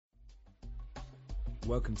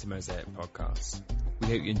Welcome to Mosaic Podcasts. We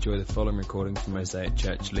hope you enjoy the following recording from Mosaic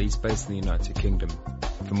Church Leeds, based in the United Kingdom.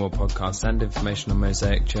 For more podcasts and information on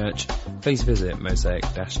Mosaic Church, please visit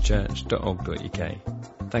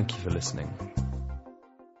mosaic-church.org.uk. Thank you for listening.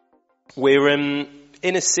 We're in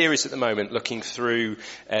a series at the moment looking through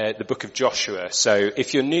the book of Joshua. So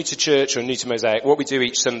if you're new to church or new to Mosaic, what we do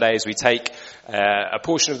each Sunday is we take a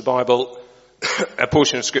portion of the Bible, a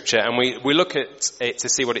portion of scripture, and we look at it to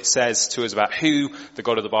see what it says to us about who the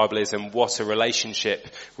God of the Bible is and what a relationship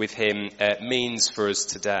with him means for us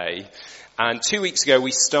today. And 2 weeks ago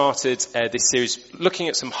we started this series looking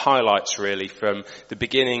at some highlights really from the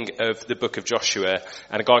beginning of the book of Joshua,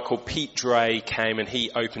 and a guy called Pete Dre came and he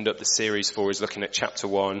opened up the series for us looking at chapter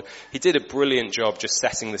 1. He did a brilliant job just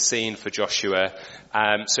setting the scene for Joshua.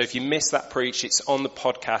 So if you missed that preach, it's on the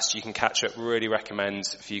podcast, you can catch up. Really recommend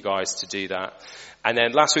for you guys to do that. And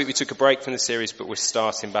then last week we took a break from the series, but we're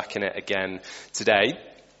starting back in it again today.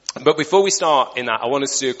 But before we start in that, I want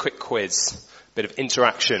us to do a quick quiz. Bit of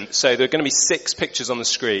interaction. So there are going to be 6 pictures on the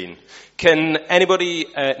screen. Can anybody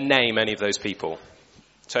name any of those people?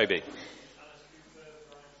 Toby.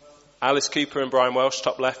 Alice Cooper and Brian Welsh,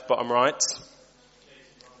 top left, bottom right.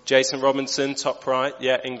 Jason Robinson, top right.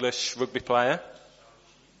 Yeah, English rugby player.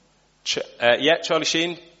 Charlie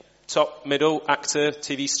Sheen, top middle, actor,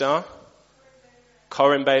 TV star.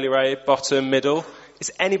 Corinne Bailey Ray, bottom middle.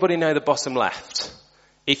 Does anybody know the bottom left?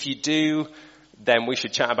 If you do, then we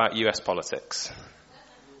should chat about US politics.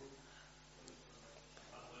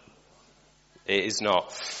 It is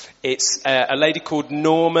not. It's a lady called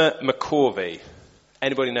Norma McCorvey.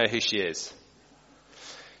 Anybody know who she is?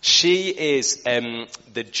 She is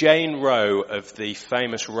the Jane Roe of the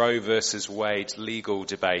famous Roe versus Wade legal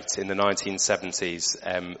debate in the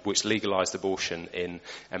 1970s, which legalized abortion in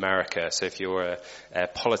America. So if you're a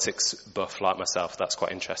politics buff like myself, that's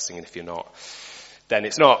quite interesting, and if you're not, then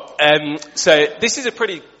it's not. So this is a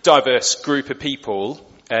pretty diverse group of people,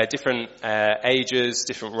 different ages,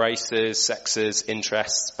 different races, sexes,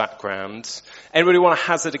 interests, backgrounds. Anybody want to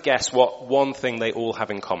hazard a guess what one thing they all have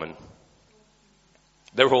in common?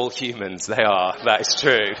 They're all humans. They are. That is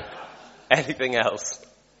true. Anything else?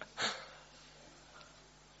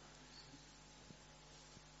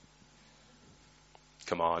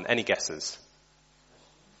 Come on. Any guesses?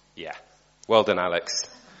 Yeah. Well done, Alex.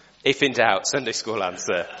 If in doubt, Sunday school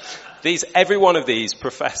answer. Every one of these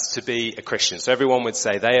profess to be a Christian. So everyone would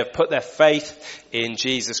say they have put their faith in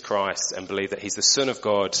Jesus Christ and believe that he's the Son of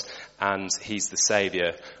God and he's the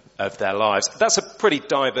Saviour of their lives. That's a pretty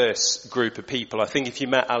diverse group of people. I think if you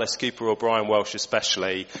met Alice Cooper or Brian Welsh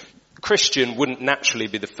especially, Christian wouldn't naturally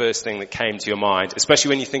be the first thing that came to your mind, especially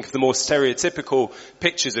when you think of the more stereotypical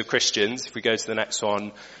pictures of Christians. If we go to the next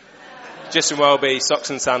one. Justin Welby,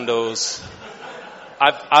 socks and sandals.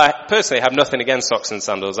 I personally have nothing against socks and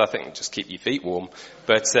sandals. I think just keep your feet warm.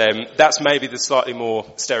 But that's maybe the slightly more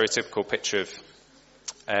stereotypical picture of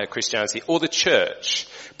Christianity or the church.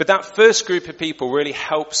 But that first group of people really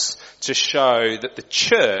helps to show that the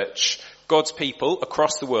church, God's people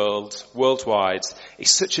across the world, worldwide, is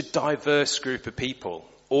such a diverse group of people.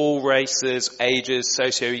 All races, ages,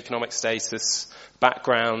 socioeconomic status,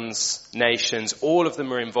 backgrounds, nations, all of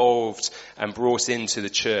them are involved and brought into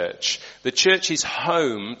the church. The church is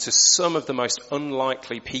home to some of the most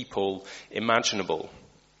unlikely people imaginable.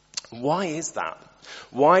 Why is that?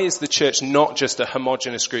 Why is the church not just a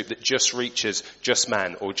homogenous group that just reaches just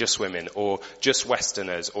men or just women or just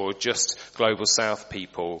Westerners or just global south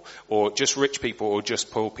people or just rich people or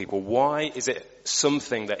just poor people? Why is it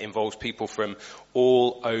something that involves people from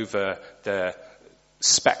all over the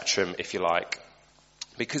spectrum, if you like?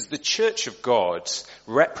 Because the Church of God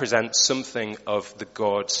represents something of the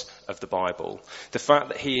God of the Bible. The fact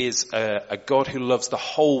that he is a God who loves the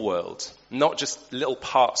whole world, not just little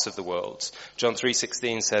parts of the world. John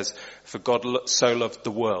 3:16 says, "For God so loved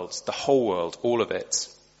the world, the whole world, all of it."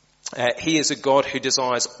 He is a God who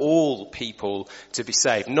desires all people to be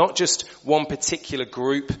saved, not just one particular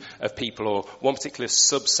group of people or one particular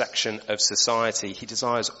subsection of society. He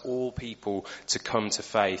desires all people to come to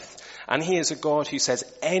faith. And he is a God who says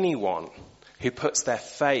anyone who puts their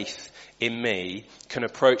faith in me can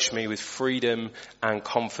approach me with freedom and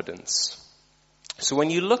confidence. So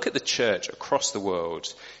when you look at the church across the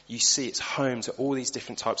world, you see it's home to all these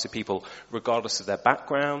different types of people, regardless of their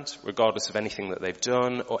background, regardless of anything that they've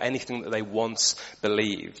done or anything that they once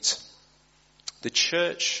believed. The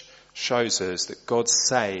church shows us that God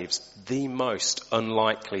saves the most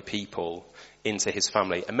unlikely people into his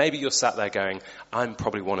family. And maybe you're sat there going, I'm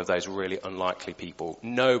probably one of those really unlikely people.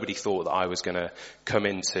 Nobody thought that I was going to come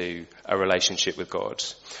into a relationship with God.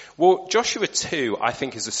 Well, Joshua 2, I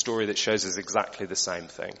think, is a story that shows us exactly the same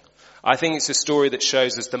thing. I think it's a story that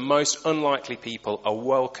shows us the most unlikely people are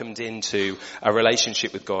welcomed into a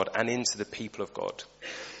relationship with God and into the people of God.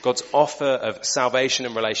 God's offer of salvation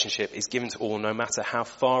and relationship is given to all, no matter how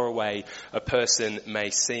far away a person may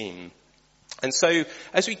seem. And so,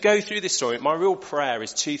 as we go through this story, my real prayer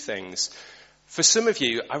is two things. For some of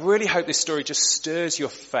you, I really hope this story just stirs your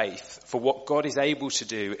faith for what God is able to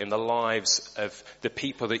do in the lives of the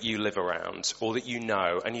people that you live around or that you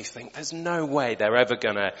know, and you think, there's no way they're ever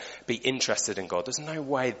going to be interested in God. There's no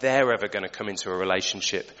way they're ever going to come into a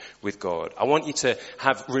relationship with God. I want you to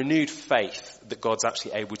have renewed faith that God's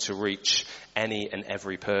actually able to reach any and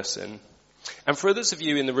every person. And for others of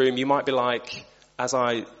you in the room, you might be like, as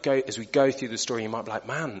we go through the story, you might be like,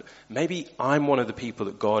 man, maybe I'm one of the people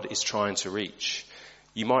that God is trying to reach.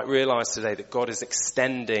 You might realize today that God is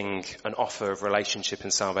extending an offer of relationship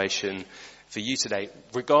and salvation for you today,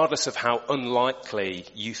 regardless of how unlikely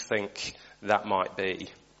you think that might be.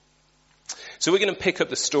 So we're going to pick up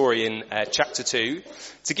the story in chapter 2.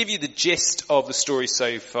 To give you the gist of the story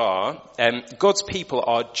so far, God's people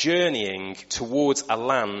are journeying towards a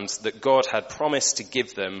land that God had promised to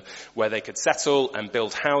give them, where they could settle and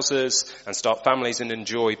build houses and start families and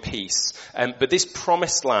enjoy peace. But this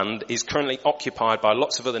promised land is currently occupied by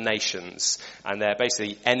lots of other nations, and they're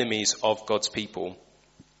basically enemies of God's people.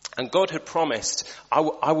 And God had promised, I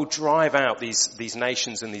will drive out these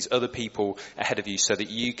nations and these other people ahead of you so that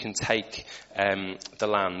you can take the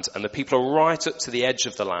land. And the people are right up to the edge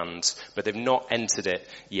of the land, but they've not entered it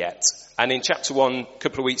yet. And in chapter 1, a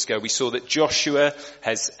couple of weeks ago, we saw that Joshua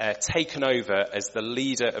has taken over as the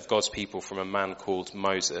leader of God's people from a man called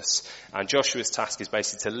Moses. And Joshua's task is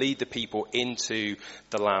basically to lead the people into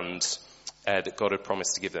the land that God had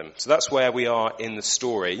promised to give them. So that's where we are in the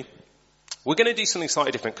story. We're going to do something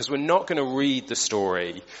slightly different because we're not going to read the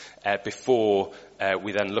story before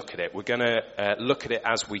we then look at it. We're going to look at it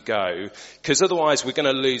as we go, because otherwise we're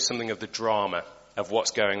going to lose something of the drama of what's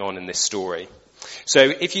going on in this story. So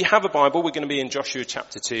if you have a Bible, we're going to be in Joshua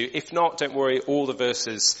chapter 2. If not, don't worry, all the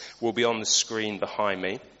verses will be on the screen behind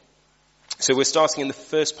me. So we're starting in the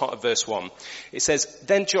first part of verse 1. It says,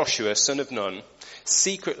 Then Joshua, son of Nun,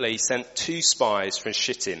 secretly sent 2 spies from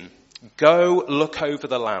Shittim. Go look over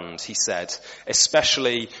the land, he said,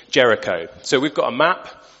 especially Jericho. So we've got a map.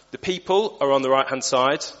 The people are on the right-hand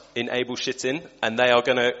side in Abel Shittim, and they are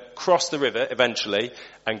going to cross the river eventually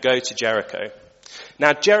and go to Jericho.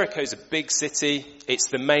 Now, Jericho is a big city. It's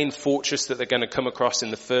the main fortress that they're going to come across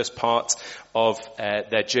in the first part of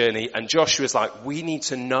their journey. And Joshua's like, we need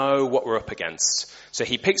to know what we're up against. So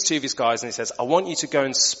he picks 2 of his guys and he says, I want you to go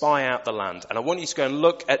and spy out the land. And I want you to go and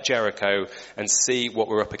look at Jericho and see what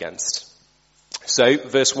we're up against. So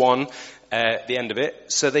verse 1, the end of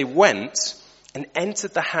it. So they went and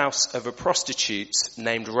entered the house of a prostitute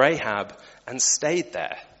named Rahab and stayed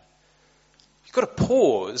there. You've got to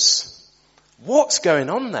pause. What's going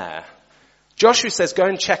on there? Joshua says, go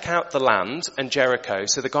and check out the land and Jericho.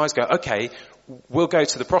 So the guys go, okay, we'll go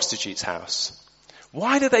to the prostitute's house.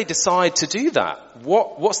 Why do they decide to do that?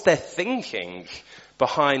 What's their thinking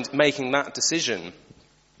behind making that decision?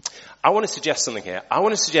 I want to suggest something here. I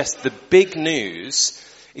want to suggest the big news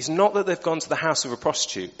is not that they've gone to the house of a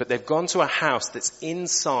prostitute, but they've gone to a house that's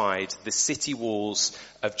inside the city walls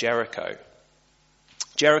of Jericho.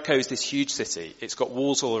 Jericho is this huge city. It's got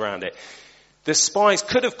walls all around it. The spies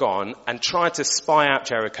could have gone and tried to spy out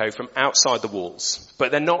Jericho from outside the walls,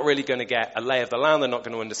 but they're not really going to get a lay of the land. They're not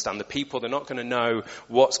going to understand the people. They're not going to know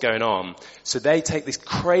what's going on. So they take this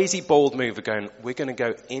crazy bold move of going, we're going to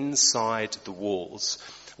go inside the walls.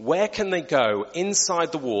 Where can they go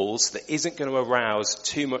inside the walls that isn't going to arouse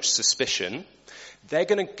too much suspicion? They're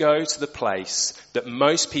going to go to the place that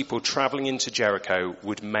most people traveling into Jericho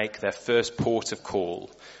would make their first port of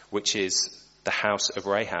call, which is the house of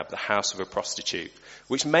Rahab, the house of a prostitute,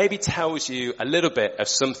 which maybe tells you a little bit of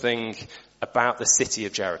something about the city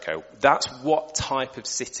of Jericho. That's what type of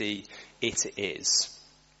city it is.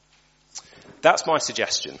 That's my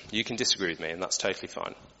suggestion. You can disagree with me, and that's totally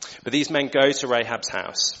fine. But these men go to Rahab's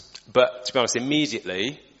house. But to be honest,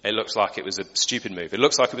 immediately it looks like it was a stupid move. It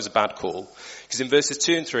looks like it was a bad call. Because in verses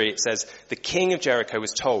 2 and 3 it says, the king of Jericho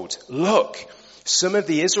was told, look, some of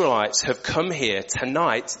the Israelites have come here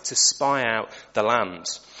tonight to spy out the land.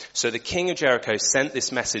 So the king of Jericho sent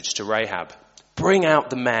this message to Rahab. Bring out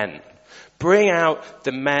the men. Bring out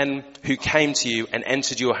the men who came to you and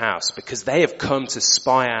entered your house, because they have come to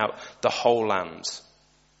spy out the whole land.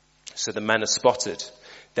 So the men are spotted.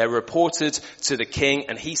 They're reported to the king,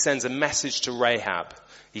 and he sends a message to Rahab.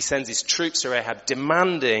 He sends his troops to Rahab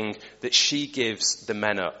demanding that she gives the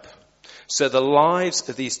men up. So the lives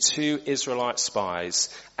of these two Israelite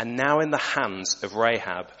spies are now in the hands of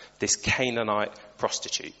Rahab, this Canaanite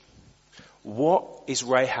prostitute. What is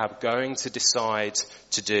Rahab going to decide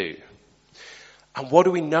to do? And what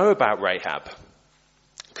do we know about Rahab?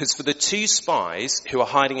 Because for the two spies who are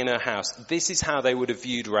hiding in her house, this is how they would have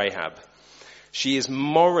viewed Rahab. She is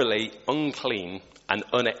morally unclean and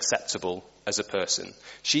unacceptable as a person.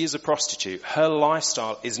 She is a prostitute. Her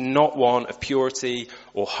lifestyle is not one of purity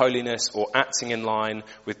or holiness or acting in line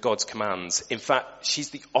with God's commands. In fact, she's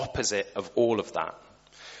the opposite of all of that.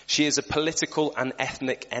 She is a political and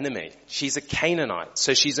ethnic enemy. She's a Canaanite,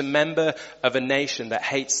 so she's a member of a nation that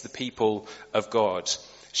hates the people of God.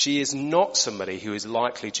 She is not somebody who is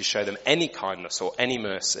likely to show them any kindness or any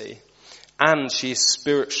mercy. And she is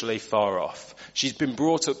spiritually far off. She's been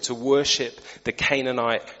brought up to worship the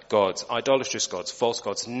Canaanite gods, idolatrous gods, false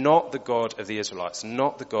gods, not the God of the Israelites,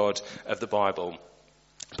 not the God of the Bible.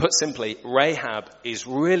 Put simply, Rahab is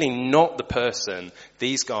really not the person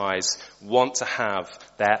these guys want to have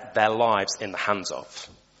their lives in the hands of.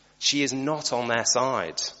 She is not on their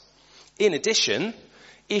side. In addition,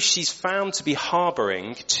 if she's found to be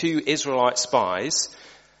harbouring two Israelite spies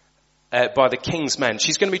by the king's men,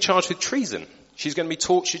 she's going to be charged with treason. She's going to be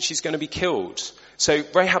tortured. She's going to be killed. So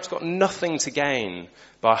Rahab's got nothing to gain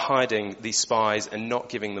by hiding these spies and not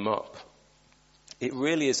giving them up. It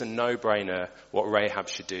really is a no-brainer what Rahab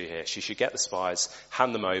should do here. She should get the spies,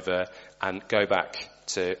 hand them over, and go back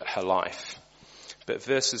to her life. But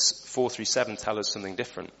verses 4-7 tell us something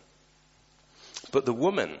different. But the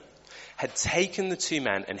woman had taken the two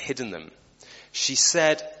men and hidden them. She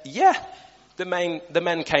said, yeah, the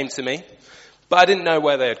men came to me, but I didn't know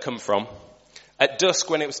where they had come from. At dusk,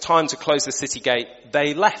 when it was time to close the city gate,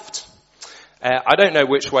 they left. I don't know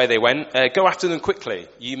which way they went. Go after them quickly.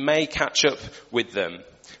 You may catch up with them.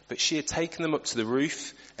 But she had taken them up to the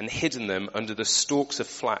roof and hidden them under the stalks of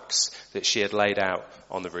flax that she had laid out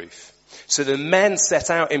on the roof. So the men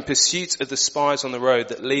set out in pursuit of the spies on the road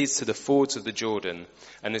that leads to the fords of the Jordan.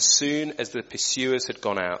 And as soon as the pursuers had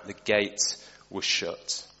gone out, the gate was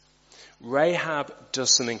shut. Rahab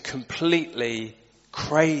does something completely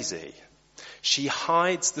crazy. She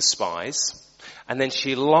hides the spies, and then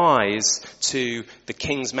she lies to the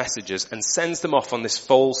king's messengers and sends them off on this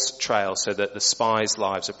false trail so that the spies'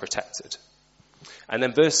 lives are protected. And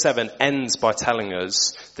then verse 7 ends by telling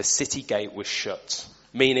us the city gate was shut,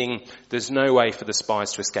 meaning there's no way for the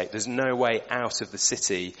spies to escape. There's no way out of the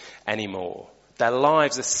city anymore. Their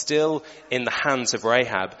lives are still in the hands of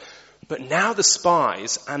Rahab. But now the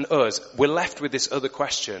spies and us, we're left with this other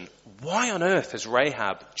question. Why on earth has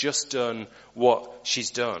Rahab just done what she's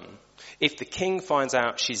done? If the king finds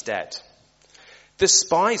out she's dead, the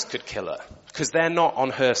spies could kill her because they're not on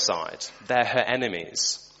her side. They're her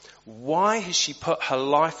enemies. Why has she put her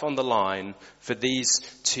life on the line for these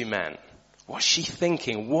two men? What's she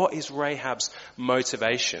thinking? What is Rahab's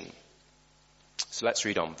motivation? So let's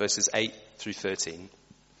read on, verses 8-13.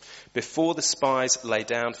 Before the spies lay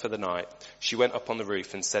down for the night, she went up on the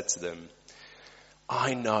roof and said to them,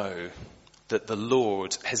 I know that the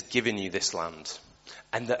Lord has given you this land,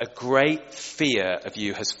 and that a great fear of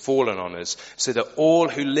you has fallen on us, so that all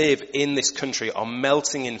who live in this country are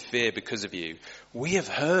melting in fear because of you. We have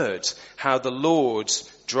heard how the Lord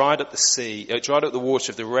dried up the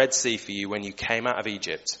water of the Red Sea for you when you came out of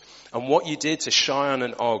Egypt, and what you did to Sihon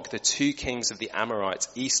and Og, the two kings of the Amorites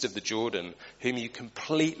east of the Jordan, whom you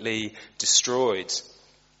completely destroyed.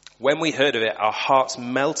 When we heard of it, our hearts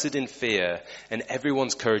melted in fear, and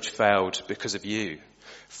everyone's courage failed because of you.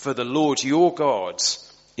 For the Lord your God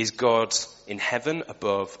is God in heaven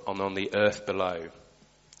above and on the earth below.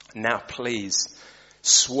 Now please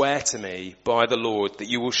swear to me by the Lord that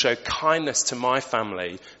you will show kindness to my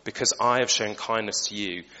family because I have shown kindness to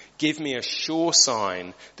you. Give me a sure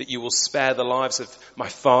sign that you will spare the lives of my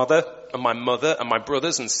father and my mother and my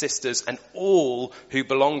brothers and sisters and all who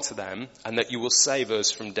belong to them, and that you will save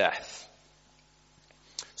us from death.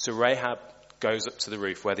 So Rahab goes up to the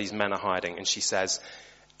roof where these men are hiding, and she says,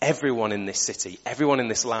 everyone in this city, everyone in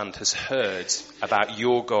this land has heard about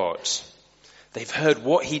your God. They've heard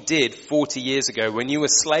what he did 40 years ago when you were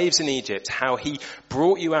slaves in Egypt, how he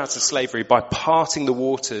brought you out of slavery by parting the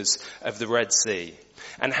waters of the Red Sea.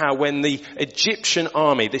 And how when the Egyptian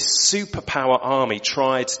army, this superpower army,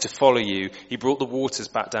 tried to follow you, he brought the waters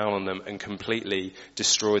back down on them and completely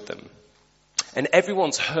destroyed them. And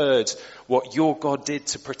everyone's heard what your God did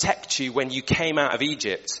to protect you when you came out of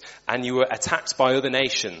Egypt and you were attacked by other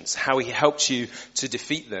nations, how he helped you to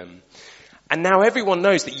defeat them. And now everyone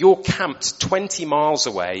knows that you're camped 20 miles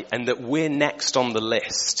away and that we're next on the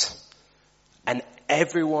list. And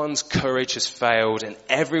everyone's courage has failed and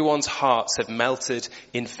everyone's hearts have melted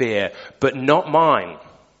in fear. But not mine,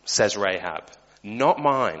 says Rahab. Not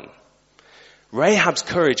mine. Rahab's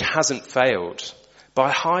courage hasn't failed.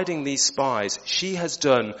 By hiding these spies, she has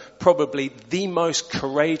done probably the most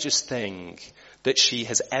courageous thing that she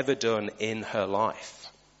has ever done in her life.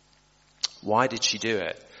 Why did she do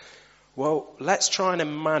it? Well, let's try and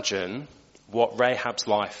imagine what Rahab's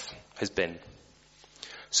life has been.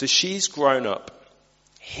 So she's grown up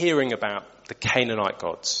hearing about the Canaanite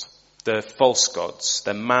gods, the false gods,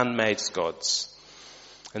 the man-made gods.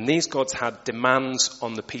 And these gods had demands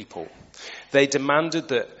on the people. They demanded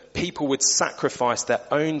that people would sacrifice their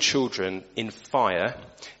own children in fire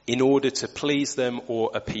in order to please them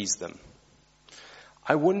or appease them.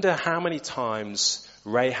 I wonder how many times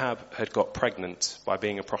Rahab had got pregnant by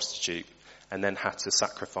being a prostitute and then had to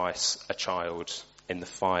sacrifice a child in the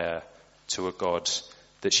fire to a god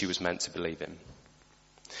that she was meant to believe in.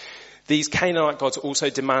 These Canaanite gods also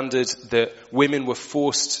demanded that women were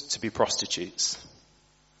forced to be prostitutes.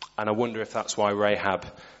 And I wonder if that's why Rahab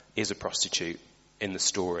is a prostitute in the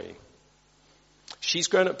story. She's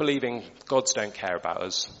grown up believing gods don't care about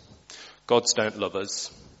us. Gods don't love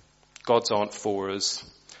us. Gods aren't for us.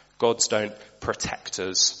 Gods don't protect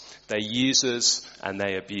us. They use us and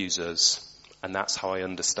they abuse us. And that's how I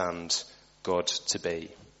understand God to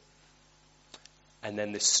be. And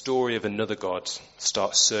then this story of another god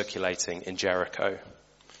starts circulating in Jericho.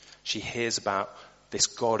 She hears about this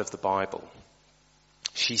God of the Bible.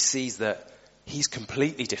 She sees that he's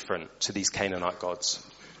completely different to these Canaanite gods.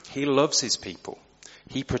 He loves his people.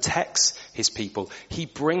 He protects his people. He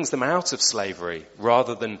brings them out of slavery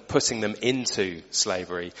rather than putting them into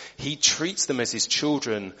slavery. He treats them as his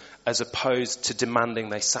children as opposed to demanding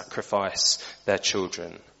they sacrifice their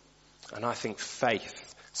children. And I think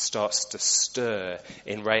faith starts to stir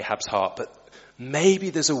in Rahab's heart. But maybe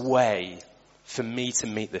there's a way for me to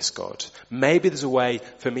meet this God. Maybe there's a way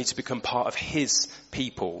for me to become part of his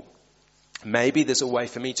people. Maybe there's a way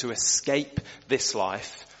for me to escape this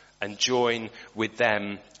life and join with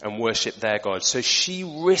them and worship their God. So she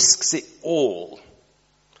risks it all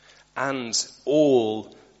and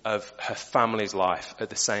all of her family's life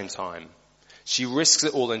at the same time. She risks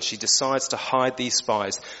it all and she decides to hide these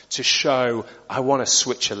spies to show, I want to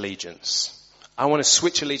switch allegiance. I want to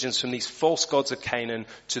switch allegiance from these false gods of Canaan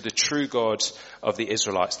to the true God of the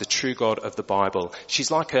Israelites, the true God of the Bible. She's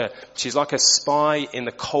like a spy in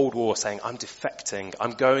the Cold War saying, I'm defecting,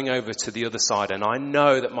 I'm going over to the other side, and I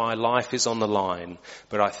know that my life is on the line,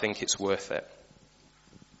 but I think it's worth it.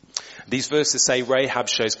 These verses say Rahab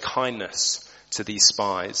shows kindness to these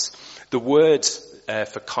spies. The word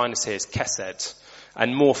for kindness here is kesed.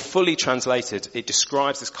 And more fully translated, it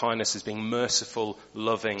describes this kindness as being merciful,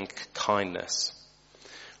 loving kindness.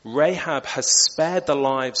 Rahab has spared the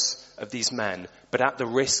lives of these men, but at the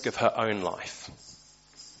risk of her own life.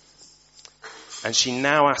 And she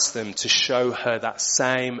now asks them to show her that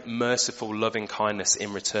same merciful, loving kindness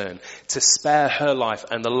in return, to spare her life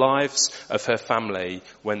and the lives of her family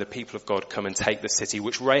when the people of God come and take the city,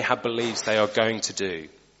 which Rahab believes they are going to do.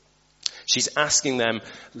 She's asking them,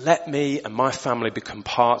 let me and my family become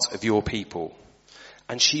part of your people.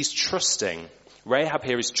 And she's trusting, Rahab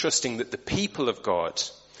here is trusting that the people of God,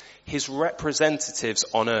 his representatives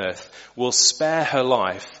on earth, will spare her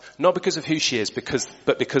life, not because of who she is,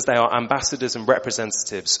 but because they are ambassadors and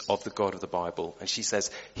representatives of the God of the Bible. And she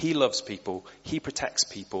says, he loves people, he protects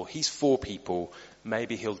people, he's for people,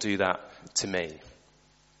 maybe he'll do that to me.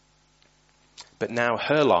 But now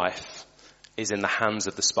her life is in the hands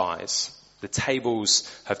of the spies. The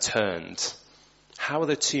tables have turned. How are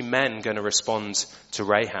the two men going to respond to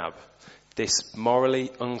Rahab, this morally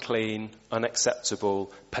unclean,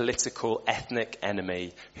 unacceptable, political, ethnic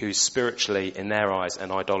enemy who's spiritually, in their eyes,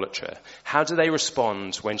 an idolater? How do they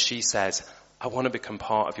respond when she says, I want to become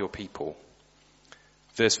part of your people?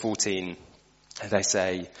 Verse 14, they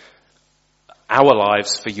say, our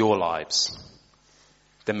lives for your lives.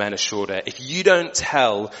 The men assured her, if you don't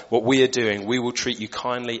tell what we are doing, we will treat you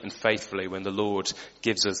kindly and faithfully when the Lord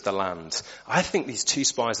gives us the land. I think these two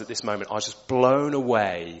spies at this moment are just blown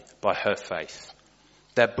away by her faith.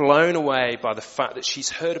 They're blown away by the fact that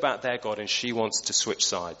she's heard about their God and she wants to switch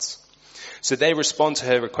sides. So they respond to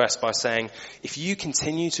her request by saying, if you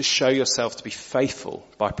continue to show yourself to be faithful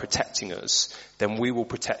by protecting us, then we will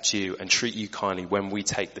protect you and treat you kindly when we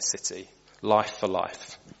take the city. Life for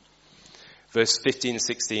life. Verse 15 and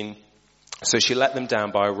 16, so she let them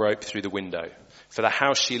down by a rope through the window, for the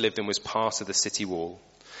house she lived in was part of the city wall.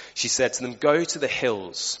 She said to them, go to the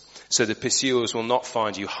hills, so the pursuers will not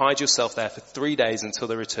find you. Hide yourself there for 3 days until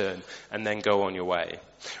they return, and then go on your way.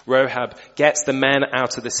 Rahab gets the men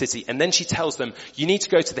out of the city, and then she tells them, you need to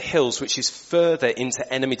go to the hills, which is further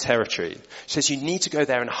into enemy territory. She says, you need to go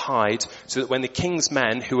there and hide, so that when the king's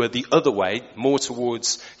men, who are the other way, more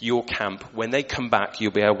towards your camp, when they come back,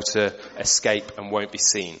 you'll be able to escape and won't be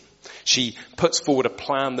seen. She puts forward a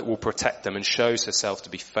plan that will protect them and shows herself to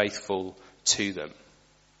be faithful to them.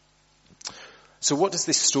 So what does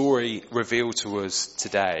this story reveal to us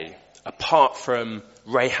today? Apart from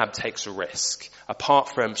Rahab takes a risk, apart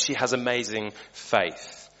from she has amazing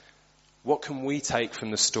faith, what can we take from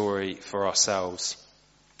the story for ourselves?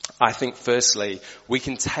 I think firstly, we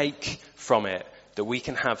can take from it that we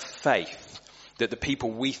can have faith that the people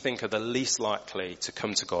we think are the least likely to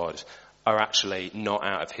come to God are actually not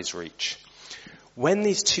out of his reach. When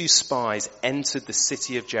these two spies entered the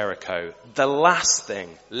city of Jericho, the last thing,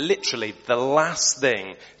 literally the last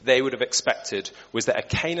thing they would have expected was that a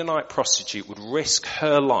Canaanite prostitute would risk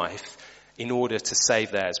her life in order to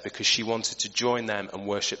save theirs because she wanted to join them and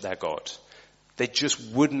worship their God. They just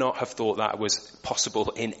would not have thought that was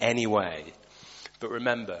possible in any way. But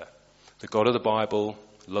remember, the God of the Bible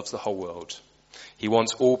loves the whole world. He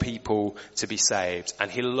wants all people to be saved, and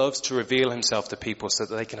he loves to reveal himself to people so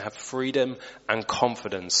that they can have freedom and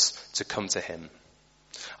confidence to come to him.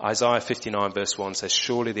 Isaiah 59 verse 1 says,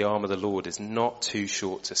 surely the arm of the Lord is not too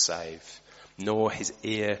short to save, nor his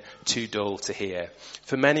ear too dull to hear.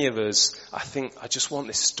 For many of us, I just want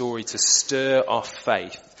this story to stir our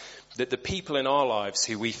faith that the people in our lives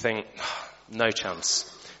who we think, no chance,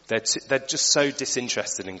 they're just so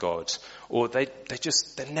disinterested in God, or they're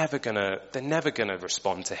never gonna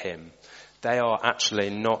respond to him. They are actually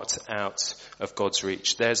not out of God's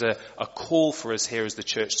reach. There's a call for us here as the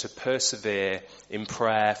church to persevere in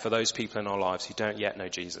prayer for those people in our lives who don't yet know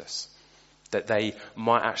Jesus, that they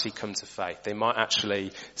might actually come to faith. They might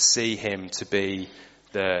actually see him to be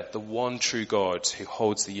the one true God who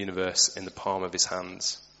holds the universe in the palm of his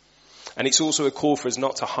hands. And it's also a call for us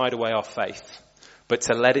not to hide away our faith, but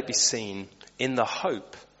to let it be seen in the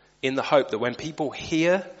hope that when people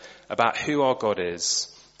hear about who our God is,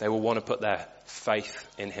 they will want to put their faith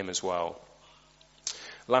in him as well.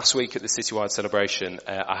 Last week at the citywide celebration,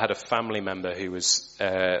 I had a family member who was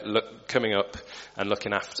coming up and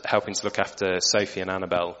helping to look after Sophie and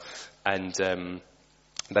Annabelle, and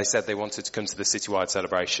they said they wanted to come to the citywide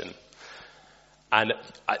celebration. And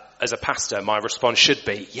as a pastor, my response should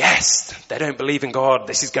be, yes, they don't believe in God.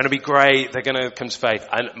 This is going to be great. They're going to come to faith.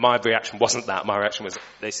 And my reaction wasn't that. My reaction was,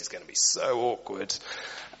 this is going to be so awkward.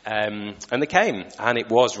 And they came, and it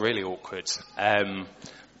was really awkward.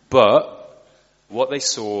 But what they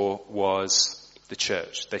saw was the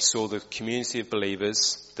church. They saw the community of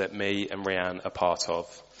believers that me and Rianne are part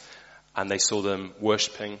of. And they saw them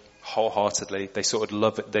worshipping wholeheartedly. They saw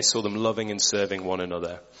them loving and serving one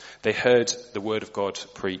another. They heard the word of God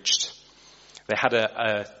preached. They had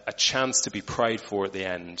a chance to be prayed for at the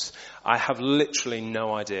end. I have literally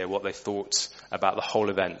no idea what they thought about the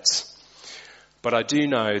whole event. But I do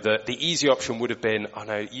know that the easy option would have been, oh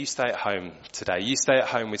no, you stay at home today. You stay at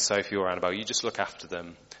home with Sophie or Annabelle. You just look after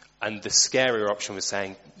them. And the scarier option was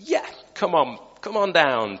saying, yeah, come on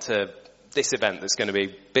down to this event that's going to be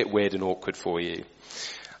a bit weird and awkward for you.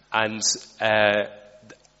 And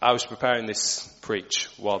I was preparing this preach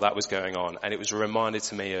while that was going on, and it was a reminder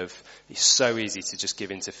to me of it's so easy to just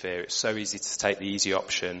give in to fear. It's so easy to take the easy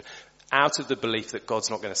option out of the belief that God's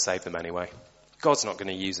not going to save them anyway. God's not going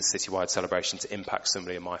to use a citywide celebration to impact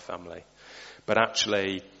somebody in my family. But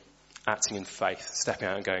actually acting in faith, stepping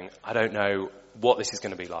out and going, I don't know what this is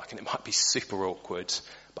going to be like, and it might be super awkward,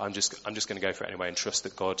 but I'm just going to go for it anyway and trust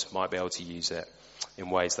that God might be able to use it in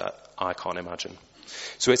ways that I can't imagine.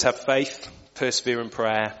 So it's have faith, persevere in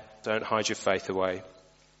prayer, don't hide your faith away.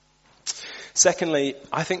 Secondly,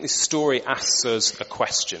 I think this story asks us a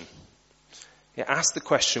question. It asks the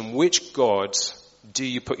question, which God do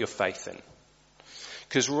you put your faith in?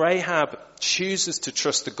 Because Rahab chooses to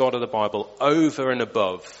trust the God of the Bible over and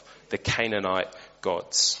above the Canaanite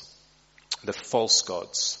gods, the false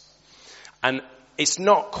gods. And it's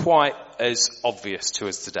not quite as obvious to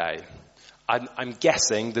us today. I'm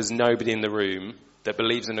guessing there's nobody in the room that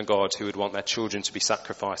believes in a God who would want their children to be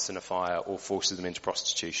sacrificed in a fire or forces them into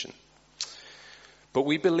prostitution. But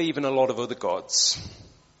we believe in a lot of other gods.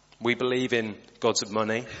 We believe in gods of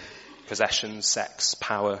money, possessions, sex,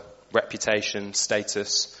 power, reputation,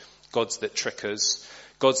 status, gods that trick us,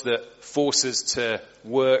 gods that force us to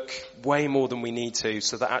work way more than we need to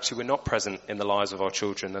so that actually we're not present in the lives of our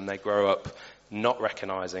children and they grow up not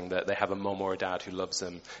recognizing that they have a mum or a dad who loves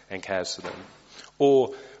them and cares for them.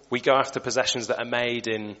 Or We go after possessions that are made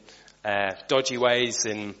in dodgy ways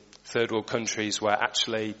in third world countries where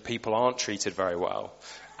actually people aren't treated very well.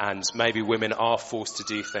 And maybe women are forced to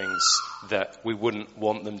do things that we wouldn't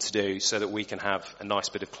want them to do so that we can have a nice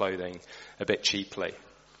bit of clothing a bit cheaply.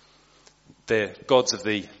 The gods of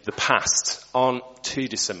the past aren't too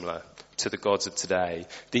dissimilar to the gods of today.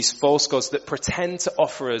 These false gods that pretend to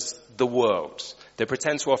offer us the world. They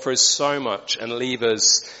pretend to offer us so much and leave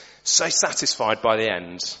us so satisfied by the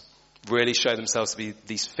end, really show themselves to be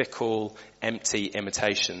these fickle, empty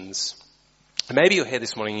imitations. And maybe you're here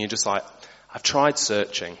this morning and you're just like, I've tried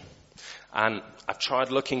searching and I've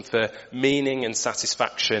tried looking for meaning and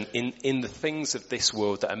satisfaction in the things of this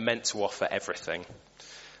world that are meant to offer everything.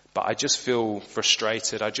 But I just feel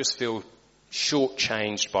frustrated. I just feel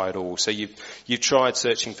shortchanged by it all. So you've tried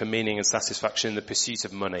searching for meaning and satisfaction in the pursuit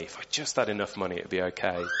of money. If I just had enough money, it'd be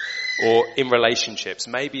okay. Or in relationships,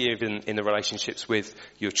 maybe even in the relationships with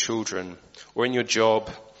your children, or in your job,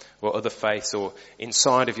 or other faiths, or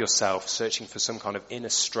inside of yourself, searching for some kind of inner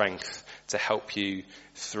strength to help you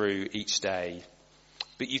through each day.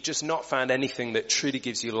 But you've just not found anything that truly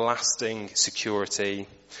gives you lasting security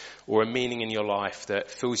or a meaning in your life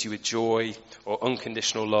that fills you with joy or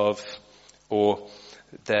unconditional love or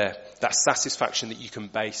that satisfaction that you can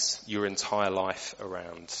base your entire life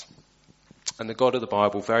around. And the God of the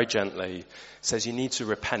Bible very gently says you need to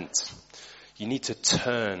repent. You need to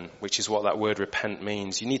turn, which is what that word repent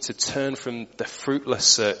means. You need to turn from the fruitless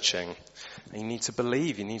searching. And you need to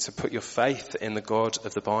believe. You need to put your faith in the God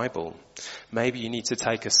of the Bible. Maybe you need to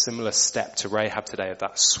take a similar step to Rahab today of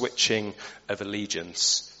that switching of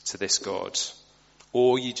allegiance to this God.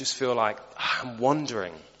 Or you just feel like, I'm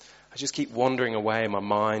wandering. I just keep wandering away in my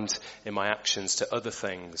mind, in my actions to other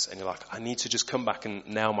things. And you're like, I need to just come back and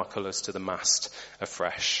nail my colours to the mast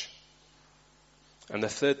afresh. And the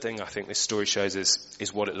third thing I think this story shows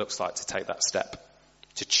is what it looks like to take that step,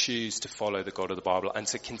 to choose to follow the God of the Bible and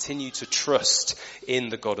to continue to trust in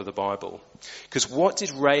the God of the Bible. Because what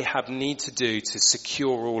did Rahab need to do to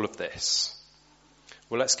secure all of this?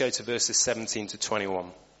 Well, let's go to verses 17 to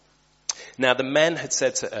 21. Now the men had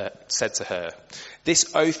said to her,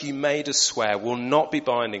 this oath you made us swear will not be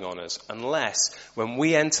binding on us unless when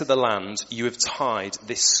we enter the land you have tied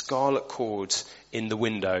this scarlet cord in the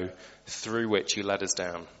window through which you led us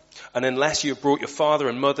down. And unless you have brought your father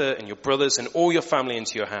and mother and your brothers and all your family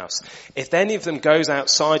into your house. If any of them goes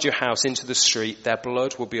outside your house into the street, their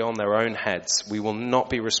blood will be on their own heads. We will not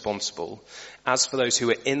be responsible. As for those who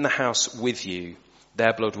are in the house with you,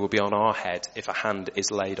 their blood will be on our head if a hand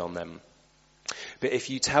is laid on them. But if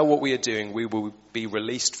you tell what we are doing, we will be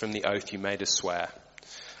released from the oath you made us swear.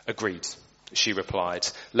 Agreed, she replied.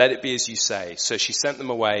 Let it be as you say. So she sent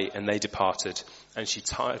them away and they departed. And she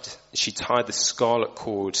tied the scarlet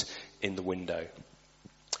cord in the window.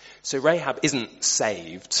 So Rahab isn't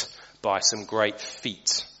saved by some great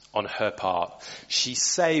feat on her part. She's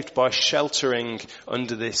saved by sheltering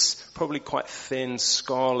under this probably quite thin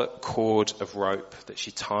scarlet cord of rope that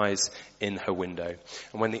she ties in her window.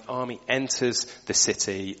 And when the army enters the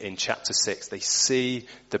city in chapter 6, they see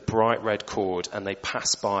the bright red cord and they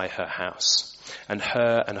pass by her house. And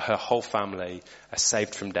her whole family are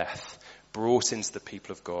saved from death, brought into the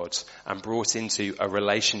people of God and brought into a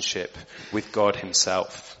relationship with God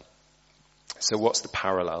himself. So what's the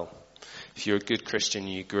parallel? If you're a good Christian,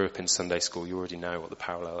 you grew up in Sunday school, you already know what the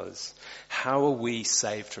parallel is. How are we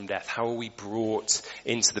saved from death? How are we brought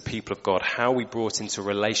into the people of God? How are we brought into a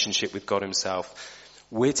relationship with God himself?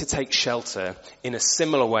 We're to take shelter in a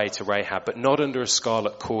similar way to Rahab, but not under a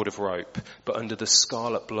scarlet cord of rope, but under the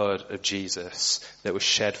scarlet blood of Jesus that was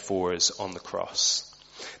shed for us on the cross.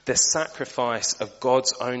 The sacrifice of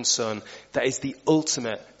God's own Son that is the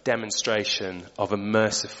ultimate demonstration of a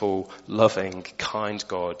merciful, loving, kind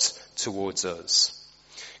God towards us.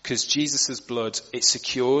 Because Jesus' blood, it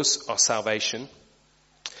secures our salvation.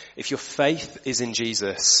 If your faith is in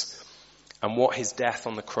Jesus and what his death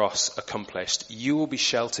on the cross accomplished, you will be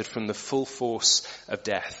sheltered from the full force of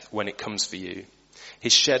death when it comes for you.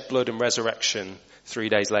 His shed blood and resurrection 3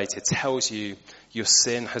 days later tells you your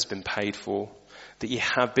sin has been paid for, that you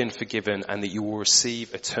have been forgiven and that you will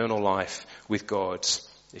receive eternal life with God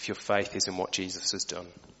if your faith is in what Jesus has done.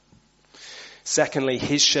 Secondly,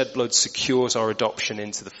 his shed blood secures our adoption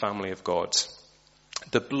into the family of God.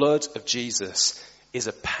 The blood of Jesus is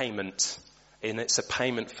a payment, and it's a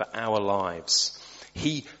payment for our lives.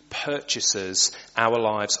 He purchases our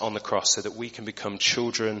lives on the cross so that we can become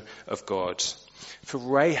children of God. For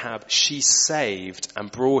Rahab, she's saved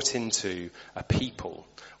and brought into a people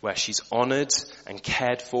where she's honoured and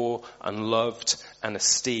cared for and loved and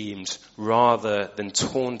esteemed rather than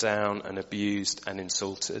torn down and abused and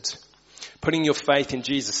insulted. Putting your faith in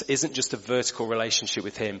Jesus isn't just a vertical relationship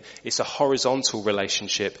with him, it's a horizontal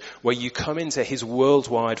relationship where you come into his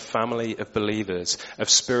worldwide family of believers, of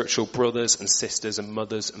spiritual brothers and sisters and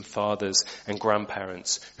mothers and fathers and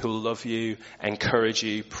grandparents who love you, encourage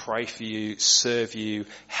you, pray for you, serve you,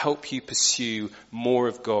 help you pursue more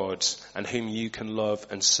of God and whom you can love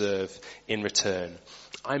and serve in return.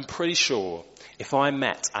 I'm pretty sure if I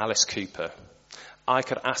met Alice Cooper, I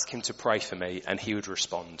could ask him to pray for me and he would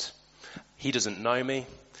respond. He doesn't know me.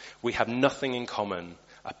 We have nothing in common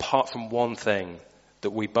apart from one thing, that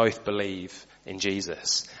we both believe in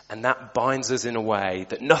Jesus. And that binds us in a way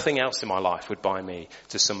that nothing else in my life would bind me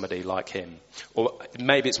to somebody like him. Or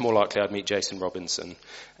maybe it's more likely I'd meet Jason Robinson.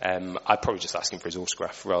 I'd probably just ask him for his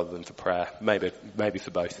autograph rather than for prayer. Maybe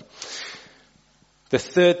for both. The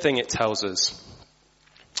third thing it tells us,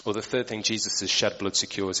 or the third thing Jesus' shed blood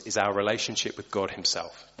secures, is our relationship with God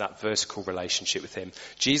himself, that vertical relationship with him.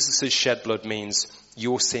 Jesus' shed blood means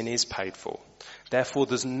your sin is paid for. Therefore,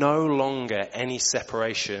 there's no longer any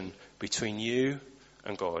separation between you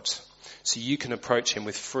and God. So you can approach him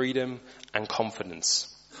with freedom and confidence.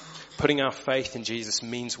 Putting our faith in Jesus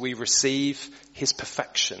means we receive his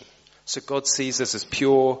perfection. So God sees us as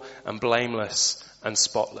pure and blameless and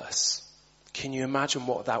spotless. Can you imagine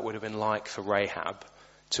what that would have been like for Rahab?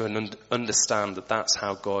 To understand that that's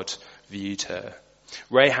how God viewed her.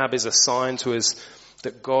 Rahab is a sign to us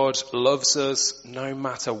that God loves us no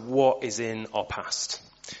matter what is in our past.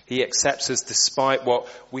 He accepts us despite what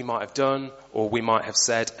we might have done or we might have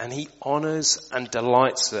said, and he honours and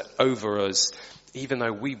delights over us even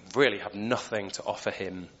though we really have nothing to offer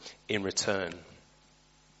him in return.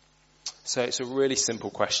 So it's a really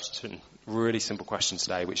simple question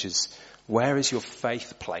today, which is, where is your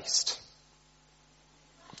faith placed?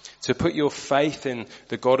 To put your faith in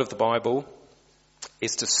the God of the Bible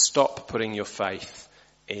is to stop putting your faith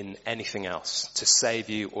in anything else to save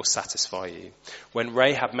you or satisfy you. When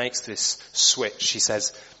Rahab makes this switch, she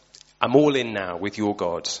says, I'm all in now with your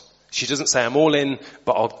God. She doesn't say, I'm all in,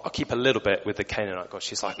 but I'll keep a little bit with the Canaanite God.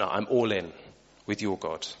 She's like, no, I'm all in with your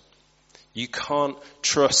God. You can't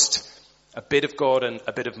trust a bit of God and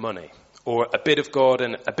a bit of money, or a bit of God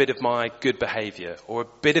and a bit of my good behaviour, or a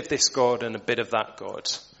bit of this God and a bit of that God.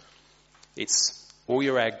 It's all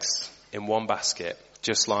your eggs in one basket,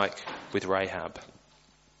 just like with Rahab.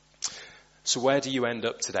 So where do you end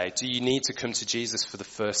up today? Do you need to come to Jesus for the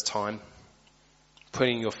first time?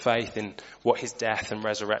 Putting your faith in what his death and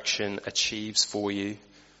resurrection achieves for you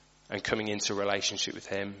and coming into a relationship with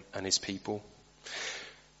him and his people?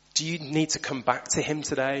 Do you need to come back to him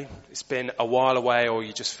today? It's been a while away, or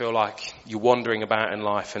you just feel like you're wandering about in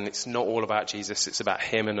life and it's not all about Jesus, it's about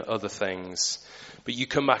him and other things. But you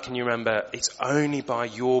come back and you remember, it's only by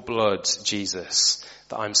your blood, Jesus,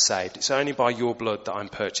 that I'm saved. It's only by your blood that I'm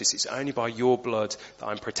purchased. It's only by your blood that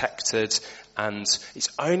I'm protected. And it's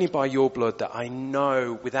only by your blood that I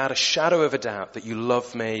know without a shadow of a doubt that you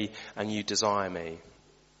love me and you desire me.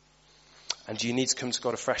 And you need to come to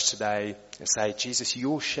God afresh today and say, Jesus,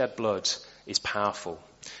 your shed blood is powerful.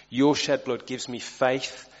 Your shed blood gives me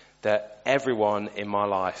faith that everyone in my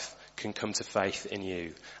life can come to faith in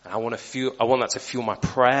you. And I want that to fuel my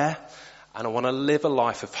prayer, and I want to live a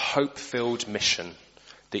life of hope-filled mission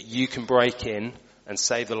that you can break in and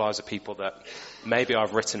save the lives of people that maybe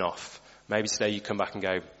I've written off. Maybe today you come back and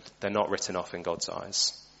go, they're not written off in God's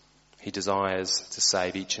eyes. He desires to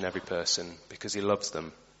save each and every person because he loves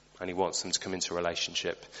them and he wants them to come into a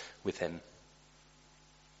relationship with him.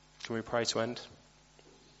 Can we pray to end?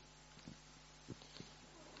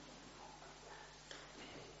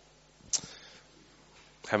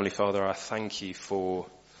 Heavenly Father, I thank you for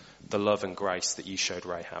the love and grace that you showed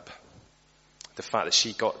Rahab. The fact that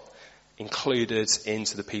she got included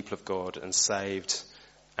into the people of God and saved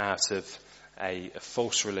out of a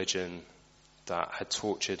false religion that had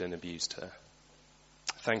tortured and abused her.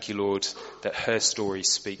 Thank you, Lord, that her story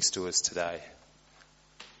speaks to us today.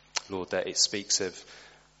 Lord, that it speaks of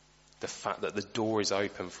the fact that the door is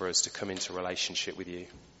open for us to come into relationship with you.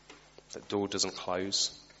 That door doesn't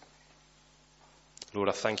close. Lord,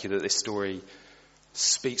 I thank you that this story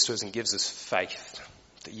speaks to us and gives us faith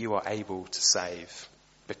that you are able to save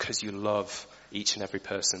because you love each and every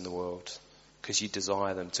person in the world, because you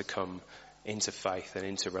desire them to come into faith and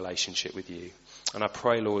into relationship with you. And I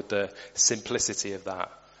pray, Lord, the simplicity of that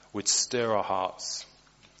would stir our hearts,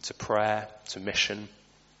 to prayer, to mission.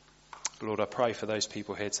 Lord, I pray for those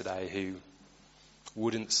people here today who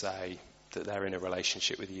wouldn't say that they're in a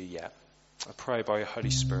relationship with you yet. I pray by your Holy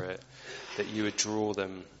Spirit that you would draw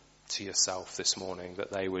them to yourself this morning,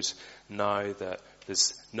 that they would know that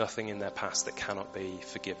there's nothing in their past that cannot be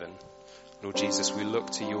forgiven. Lord Jesus, we look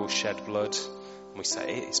to your shed blood and we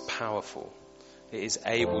say it is powerful. It is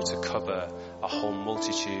able to cover a whole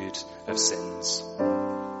multitude of sins.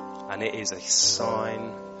 And it is a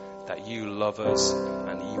sign that you love us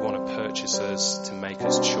and you want to purchase us to make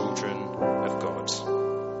us children of God.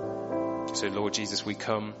 So Lord Jesus, we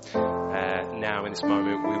come now in this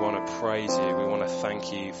moment. We want to praise you. We want to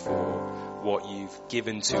thank you for what you've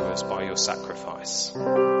given to us by your sacrifice.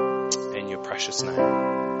 In your precious name.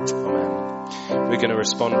 Amen. We're going to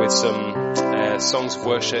respond with some songs of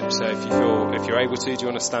worship. So if you're able to, do you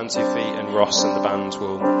want to stand to your feet, and Ross and the band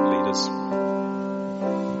will lead us?